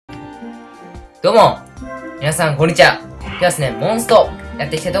どうも皆さん、こんにちは。今日はですね、モンストやっ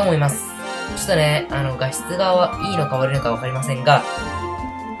ていきたいと思います。ちょっとね、画質がいいのか悪いのかわかりませんが、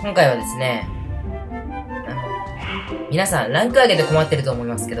今回はですね、皆さん、ランク上げで困ってると思い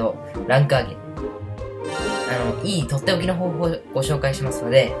ますけど、ランク上げ。いいとっておきの方法をご紹介しますの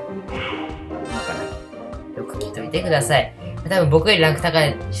で、よく聞いておいてください。多分僕よりランク高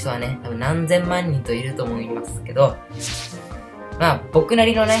い人はね、多分何千万人といると思いますけど、まあ、僕な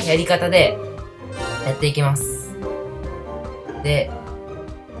りのね、やり方で、やっていきます。で、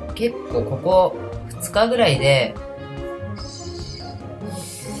結構ここ2日ぐらいで、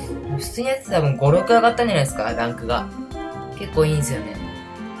普通にやって多分5、6上がったんじゃないですか、ランクが。結構いいんですよね。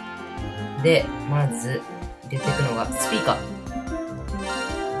で、まず、出てくのが、スピカ。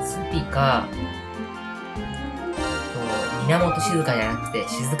源静香じゃなくて、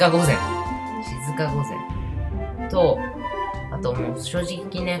静香御前。と、あともう正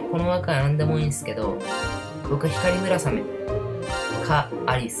直ね、この枠は何でもいいんですけど、僕は光村雨か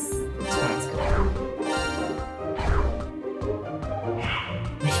アリス、どっちかなんですけど。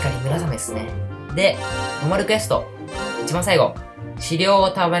光村雨ですね。で、ノーマルクエスト。一番最後。資料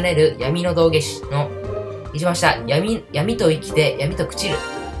を束ねる闇の道化師の一番下、闇と生きて闇と朽ちる。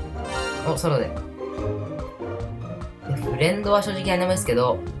ソロで。で、フレンドは正直何でもいいですけ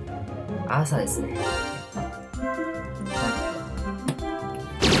ど、朝ですね。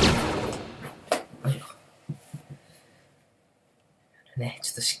ね、ち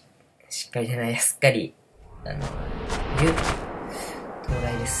ょっとしっかりじゃない、すっかり、冬、到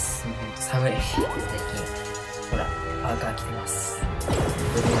来です。ほんと寒い。最近、ほら、パーカー着てます。も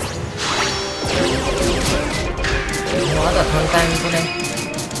うあとは簡単にとね、や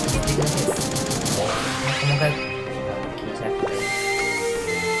っていくだけです。細かい気にしなく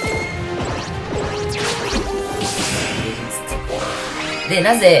て。で、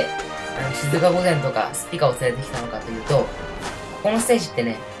なぜ、静か御前とかスピカを連れてきたのかというと、このステージって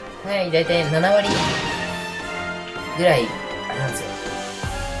ね、だいたい7割ぐらい、あれなんですよ。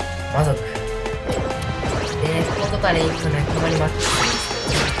魔族。でね、こことかね、行くとね、たまにマッチす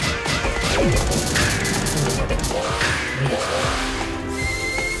るんですけど、無理でしょ。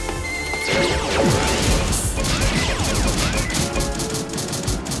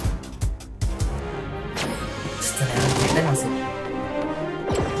ちょっとね、やってますよ。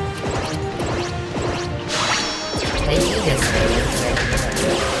いいですね。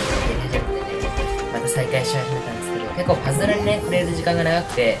また再開し始めたんですけど、結構パズルにね、触れる時間が長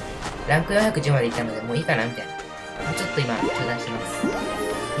くて、ランク410までいったので、もういいかなみたいな。もうちょっと今、中断してます。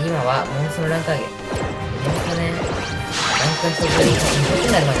今は、モンストのランク上げ。モンストね、ランクが一つより2個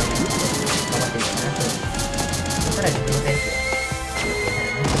になるまでね、頑張っていこうかなと思います。そこから自分のペースで、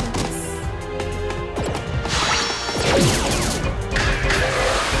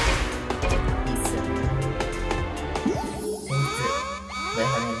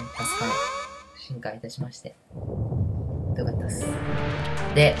進化いたしまして。よかったです。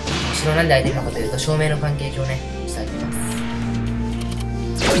で、後ろなんで空いてるのかというと、照明の関係上ね、してあげます。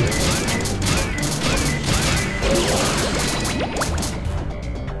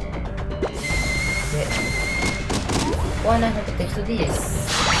で、ここはね、ほんと適当でいいです。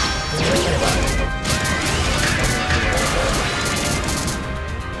どうなれば。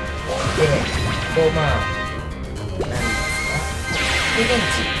で、こうまあ、何ですか？経験値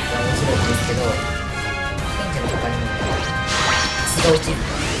が面白いんですけど、経験値の他にもね、パスが落ちる。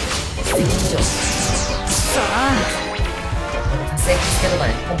素敵以上。達成付けとかね、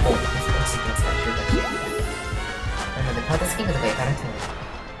ポンポン落ちてきますから、こういう感じで。なので、パータスキングとか行かなくても、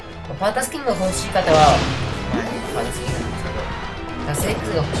パータスキングが欲しい方は、まあね、パータスキングなんですけど、達成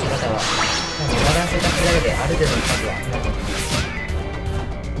数が欲しい方は、もうバランスを出すだけである程度の数は集まってきます。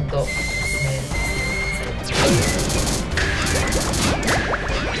ほんと、おすすめされます。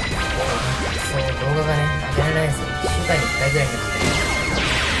そう、動画がね、上げられないんですよ。1週間に1回ぐらいになっちゃったり。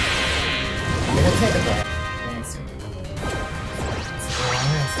めんどくさいとかはないんですよ。そこは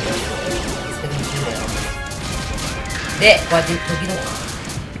ないですよ。それでも10ぐらいは。で、こうやって時々、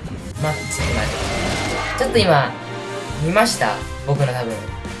マッチとかね。ちょっと今、見ました？僕の多分、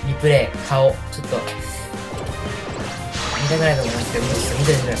リプレイ、顔。ちょっと、見たくないと思いますけど、ちょっと見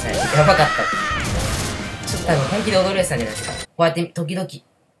ててください。やばかった。ちょっと多分本気で驚いてたんじゃないですか。こうやって時々、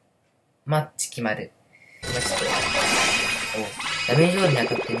マッチ決まる。今ちょっと、ダメージオールに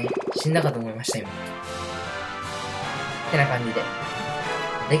当たってね、死んだかと思いました、今。ってな感じで。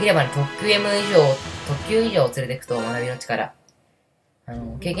できればね、特級以上を連れていくと学びの力。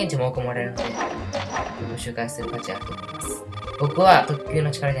経験値も多くもらえるので、ご周回する価値あると思います。僕は特級の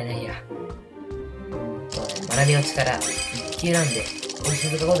力じゃないや。学びの力、1級なんで、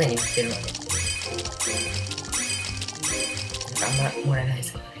静か御前に振ってるので、あんまもらえないで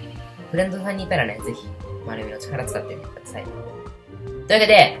すけどね。フレンドさんにいたらね、ぜひ、丸みの力使ってみてください。というわけ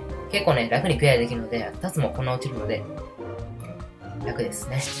で、結構ね、楽にクリアできるので、2つもこんな落ちるので、楽です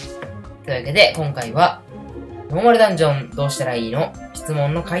ね。というわけで、今回は、ノーマルダンジョンどうしたらいいの質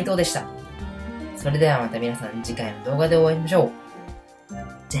問の回答でした。それではまた皆さん次回の動画でお会いしましょう。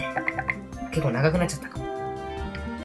じゃあね。結構長くなっちゃったかも。